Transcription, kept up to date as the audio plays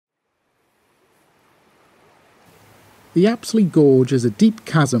The Apsley Gorge is a deep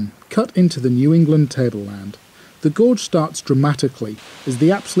chasm cut into the New England tableland. The gorge starts dramatically as the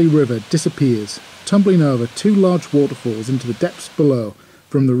Apsley River disappears, tumbling over two large waterfalls into the depths below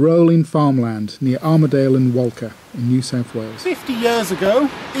from the rolling farmland near Armadale and Walcha in New South Wales. 50 years ago,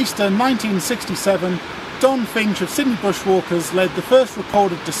 Easter 1967, Don Finch of Sydney Bushwalkers led the first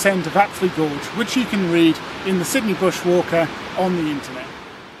recorded descent of Apsley Gorge, which you can read in the Sydney Bushwalker on the internet.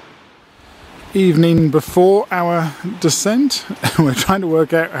 Evening before our descent, we're trying to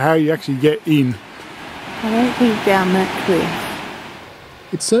work out how you actually get in. I don't think down that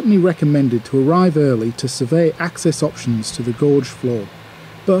cliff. It's certainly recommended to arrive early to survey access options to the gorge floor,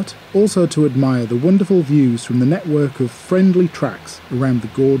 but also to admire the wonderful views from the network of friendly tracks around the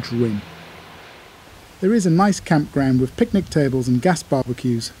gorge rim. There is a nice campground with picnic tables and gas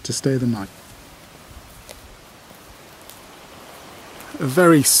barbecues to stay the night. A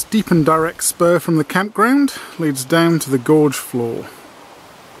very steep and direct spur from the campground leads down to the gorge floor.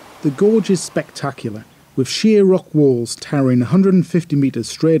 The gorge is spectacular, with sheer rock walls towering 150 metres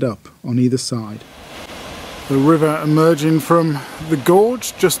straight up on either side. The river emerging from the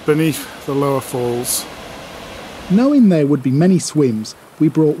gorge just beneath the lower falls. Knowing there would be many swims, we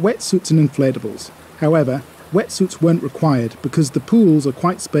brought wetsuits and inflatables. However, wetsuits weren't required because the pools are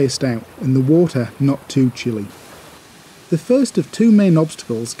quite spaced out and the water not too chilly. The first of two main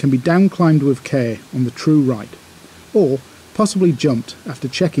obstacles can be downclimbed with care on the true right, or possibly jumped after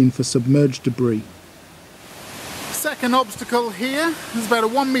checking for submerged debris. Second obstacle here is about a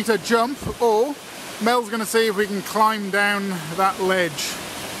 1 metre jump, or Mel's going to see if we can climb down that ledge.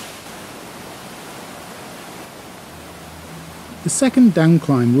 The second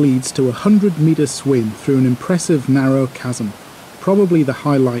downclimb leads to a 100-metre swim through an impressive narrow chasm, probably the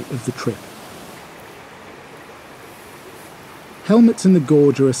highlight of the trip. Helmets in the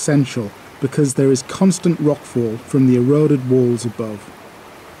gorge are essential because there is constant rockfall from the eroded walls above.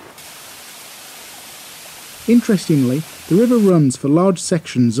 Interestingly, the river runs for large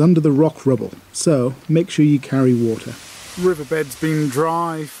sections under the rock rubble, so make sure you carry water. Riverbed's been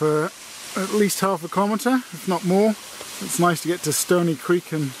dry for at least half a kilometre, if not more. It's nice to get to Stony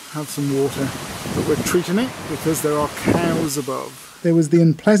Creek and have some water, but we're treating it because there are cows above. There was the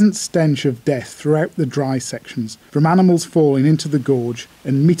unpleasant stench of death throughout the dry sections, from animals falling into the gorge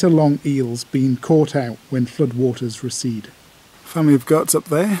and metre-long eels being caught out when floodwaters recede. Family of goats up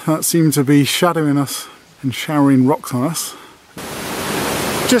there that seem to be shadowing us and showering rocks on us.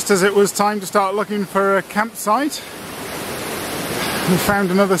 Just as it was time to start looking for a campsite, we found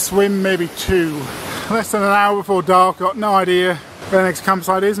another swim, maybe two. Less than an hour before dark, got no idea where the next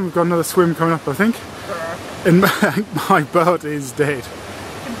campsite is, and we've got another swim coming up, I think. And my boat is dead.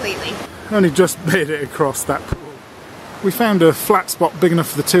 Completely. Only just made it across that pool. We found a flat spot big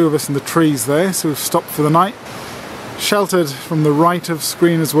enough for the two of us in the trees there, so we've stopped for the night. Sheltered from the right of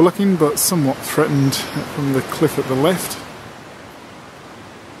screen as we're looking, but somewhat threatened from the cliff at the left.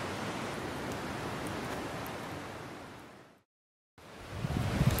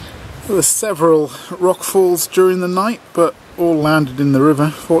 There were several rockfalls during the night, but all landed in the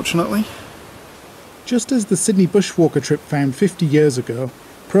river, fortunately. Just as the Sydney Bushwalker trip found 50 years ago,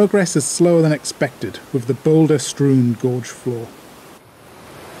 progress is slower than expected with the boulder-strewn gorge floor.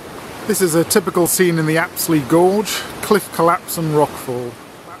 This is a typical scene in the Apsley Gorge, cliff collapse and rockfall.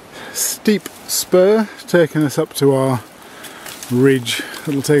 Steep spur taking us up to our ridge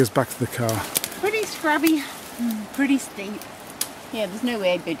that'll take us back to the car. Pretty scrubby, pretty steep. Yeah, there's no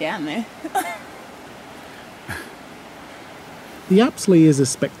way I'd go down there. The Apsley is a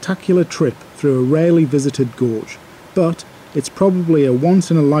spectacular trip through a rarely visited gorge, but it's probably a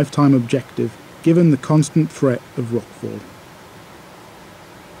once-in-a-lifetime objective given the constant threat of rockfall.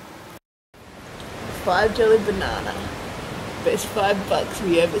 $5 banana. Best $5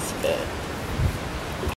 we ever spent.